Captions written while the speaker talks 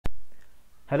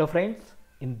Hello friends,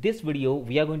 in this video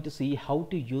we are going to see how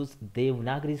to use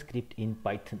Devnagari script in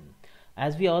Python.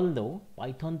 As we all know,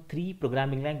 Python 3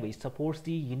 programming language supports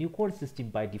the Unicode system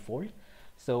by default.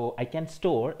 So I can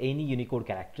store any Unicode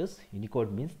characters.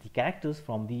 Unicode means the characters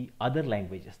from the other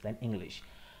languages than English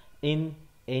in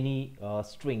any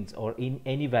strings or in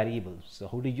any variables. So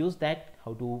how to use that,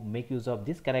 how to make use of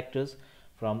these characters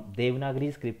from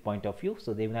Devnagari script point of view.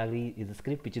 So Devnagari is a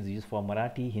script which is used for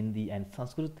Marathi, Hindi and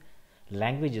Sanskrit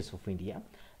languages of India.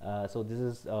 So this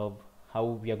is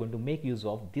how we are going to make use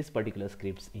of this particular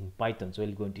scripts in Python. So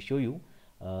I'm going to show you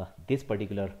this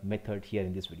particular method here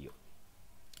in this video.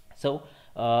 So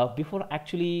before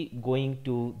actually going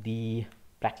to the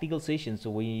practical session,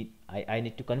 so I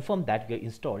need to confirm that we have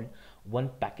installed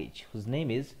one package whose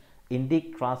name is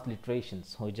Indic transliteration.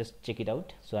 So just check it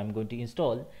out. So I'm going to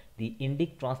install the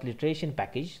Indic transliteration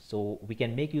package. So we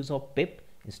can make use of pip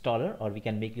installer, or we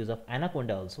can make use of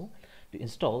Anaconda also to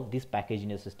install this package in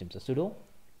your system. So sudo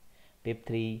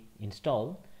pip3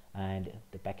 install, and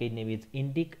the package name is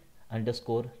indic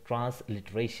underscore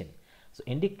transliteration. So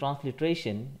indic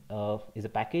transliteration is a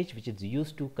package which is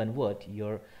used to convert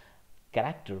your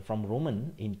character from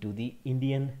Roman into the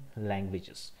Indian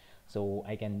languages. So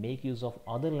I can make use of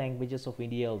other languages of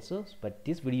India also, but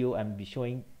this video I'm be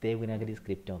showing Devnagari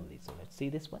script only. So let's see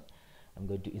this one. I'm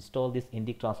going to install this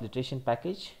Indic transliteration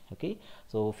package. Okay,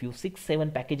 so a few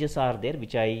 6-7 packages are there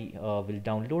which I will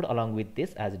download along with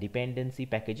this as dependency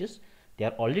packages. They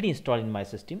are already installed in my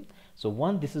system. So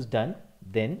once this is done,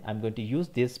 then I'm going to use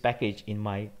this package in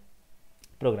my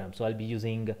program. So I'll be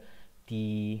using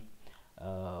the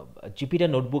Jupyter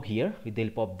notebook here. With the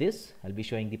help of this, I'll be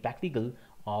showing the practical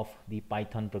of the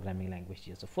Python programming language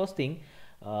here. So first thing,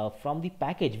 from the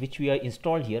package which we are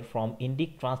installed here from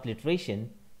Indic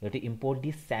transliteration, you have to import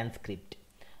the Sanskrit.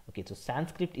 Okay, so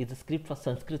Sanskrit is a script for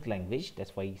Sanskrit language.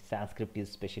 That's why Sanskrit is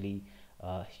specially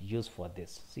used for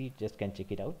this. See, just can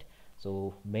check it out.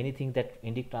 So many things that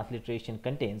Indic transliteration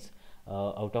contains,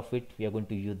 out of it we are going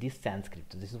to use this Sanskrit.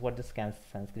 So this is what the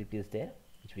Sanskrit is there,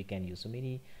 which we can use. So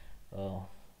many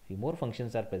few more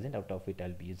functions are present. Out of it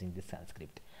I'll be using this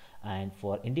Sanskrit. And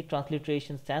for Indic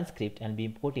transliteration Sanskrit, I'll be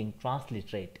importing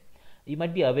transliterate. You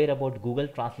might be aware about Google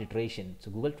transliteration.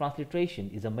 So Google transliteration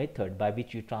is a method by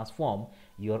which you transform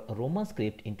your Roman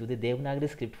script into the Devnagari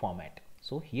script format.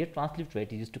 So here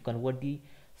transliterate is used to convert the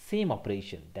same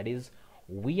operation. That is,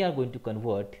 we are going to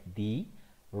convert the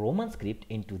Roman script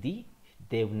into the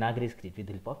Devnagari script with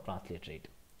the help of transliterate.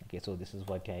 Okay, so this is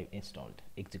what I installed,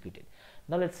 executed.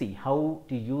 Now let's see how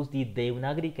to use the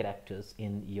Devnagari characters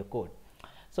in your code.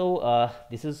 So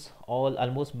this is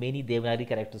almost many Devnagari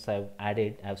characters I've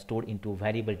added, I've stored into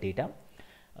variable data.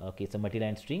 Okay, it's a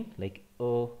multi-line string like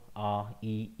O, A,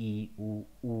 E, U,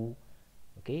 U.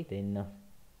 Okay, then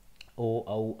O,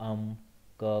 Au,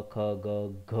 K, K,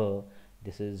 G, G.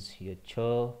 This is your Ch,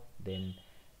 then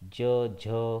J, J,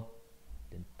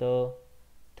 then T,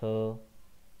 Th,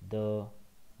 D,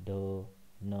 D,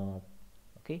 N.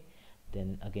 Okay,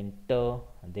 then again T,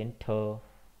 and then Th,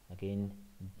 again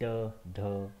D, D,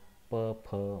 P,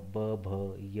 P, B, B,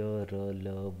 Y, R,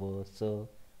 L, V, S,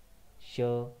 Sh,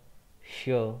 Sh,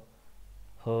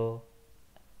 H,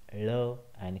 L,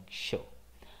 and Sh.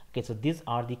 Okay, so these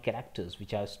are the characters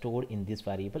which are stored in this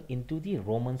variable into the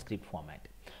Roman script format.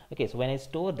 Okay, so when I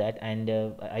store that, and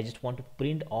I just want to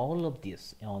print all of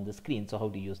this on the screen. So how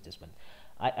to use this one?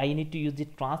 I need to use the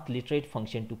transliterate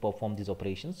function to perform these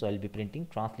operations. So I'll be printing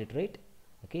transliterate.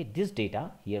 Okay, this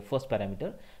data here, first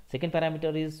parameter. Second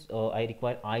parameter is I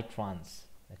require itrans.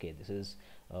 Okay, this is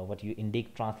what you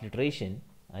Indic transliteration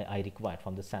I required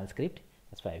from the Sanskrit.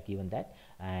 That's why I've given that.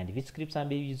 And which scripts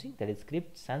I'm using? That is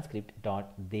script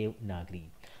Sanskrit.Devnagari.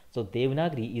 So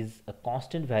Devnagari is a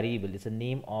constant variable. It's a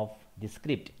name of the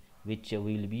script which we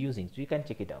will be using. So you can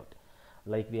check it out.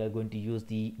 Like we are going to use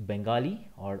the Bengali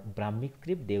or Brahmic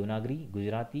script, Devnagari,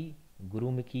 Gujarati,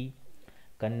 Gurumukhi,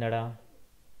 Kannada,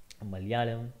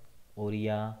 Malayalam,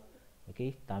 Oriya,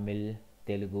 okay, Tamil,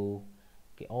 Telugu.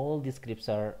 Okay, all these scripts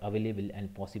are available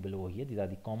and possible over here. These are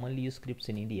the commonly used scripts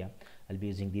in India. I'll be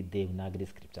using the Devnagari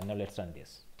scripts. And now let's run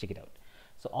this. Check it out.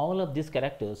 So all of these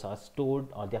characters are stored,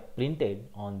 or they are printed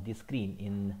on the screen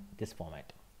in this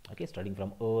format. Okay, starting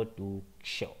from A to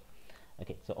Sh.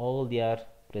 Okay, so all they are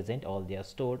present, all they are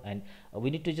stored, and we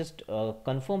need to just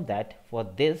confirm that for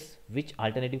this which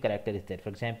alternative character is there. For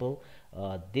example,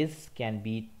 this can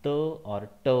be T or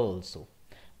T also,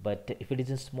 but if it is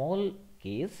in small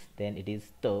case then it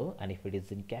is T, and if it is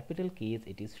in capital case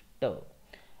it is T.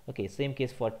 Okay, same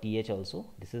case for TH also.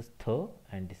 This is Th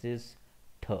and this is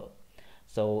Th.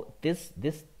 So this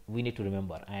we need to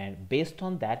remember, and based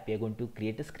on that we are going to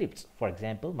create the scripts. For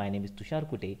example, my name is Tushar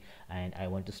Kute and I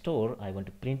want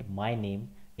to print my name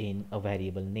in a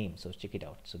variable name. So check it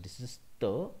out. So this is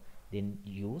the, then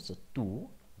use so two,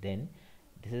 then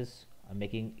this is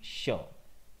making sure,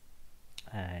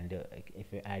 and if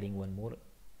you're adding one more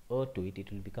to it,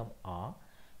 it will become a,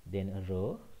 then a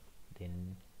r,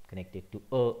 then connected to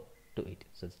a to it.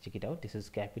 So let's check it out. This is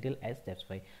capital S, that's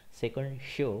why second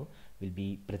show will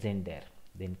be present there.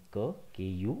 Then k,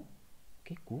 ku,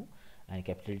 okay, ku, and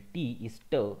capital T is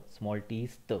t, small t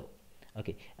is t.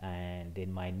 Okay, and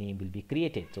then my name will be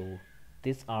created. So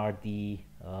these are the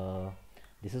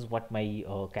this is what my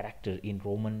character in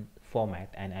Roman format,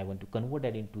 and I want to convert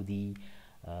that into the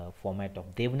format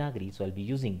of Devnagari. So I'll be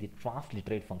using the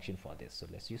transliterate function for this. So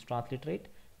let's use transliterate,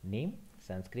 name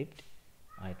Sanskrit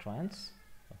itrans,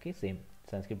 okay, same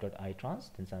Sanskrit.itrans,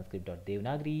 then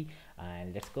Sanskrit.Devnagari,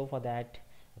 and let's go for that.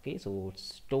 Okay, so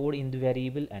it's stored in the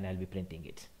variable and I'll be printing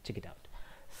it. Check it out.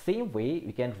 Same way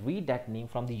we can read that name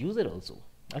from the user also.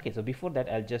 Okay, so before that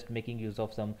I'll just making use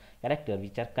of some character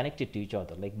which are connected to each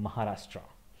other, like Maharashtra.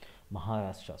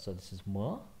 So this is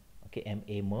ma, okay,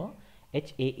 M-A ma,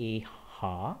 H-A-A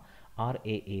ha,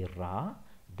 R-A-A ra,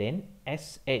 then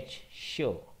S-H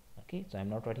show. Okay, so I'm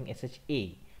not writing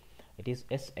S-H-A, it is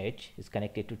S-H is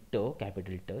connected to T,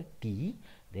 capital T, T,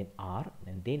 then R,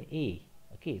 and then A.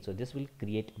 Okay, so this will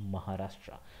create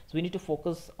Maharashtra. So we need to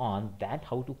focus on that,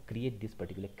 how to create these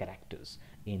particular characters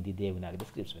in the Devnagari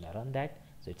scripts. When I run that,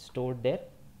 so it's stored there,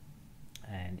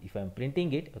 and if I'm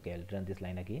printing it, okay, I'll run this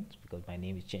line again because my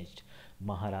name is changed,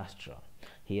 Maharashtra.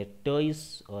 Here T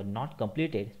is not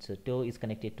completed, so T is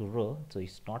connected to R, so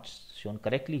it's not shown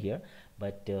correctly here,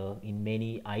 but in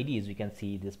many IDs we can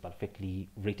see this perfectly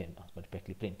written,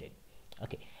 perfectly printed.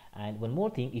 Okay, and one more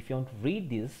thing, if you want to read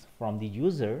this from the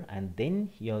user and then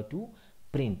you have to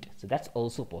print, so that's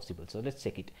also possible. So let's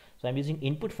check it. So I'm using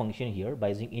input function here. By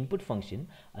using input function,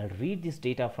 I'll read this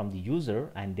data from the user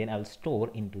and then I'll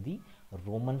store into the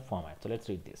Roman format. So let's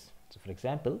read this. So for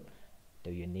example,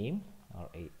 tell your name,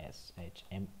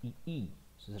 R-A-S-H-M-E-E,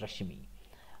 so it's Rashmi,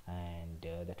 and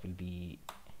that will be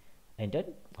entered.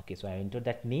 Okay, so I entered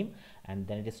that name and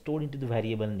then it is stored into the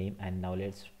variable name, and now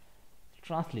let's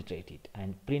transliterate it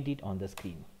and print it on the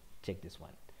screen. Check this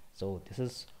one. So this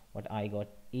is what I got,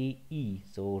 AE.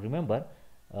 So remember,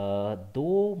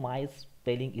 though my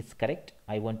spelling is correct,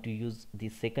 I want to use the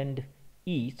second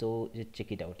E, so just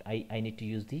check it out. I need to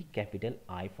use the capital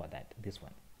I for that, this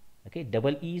one. Okay,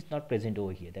 double E is not present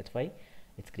over here, that's why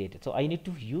it's created. So I need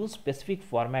to use specific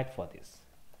format for this.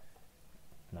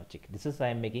 Now check, this is I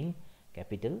am making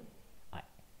capital I,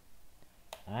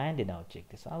 and now check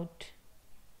this out.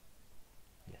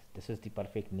 Yes, this is the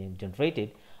perfect name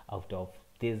generated out of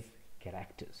these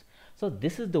characters. So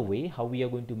this is the way how we are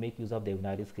going to make use of the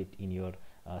Devnagari script in your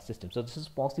system. So this is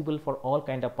possible for all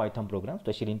kind of Python programs,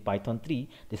 especially in Python 3.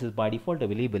 This is by default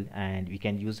available, and we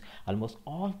can use almost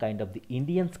all kind of the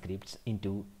Indian scripts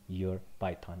into your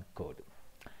Python code.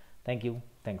 Thank you.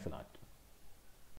 Thanks a lot.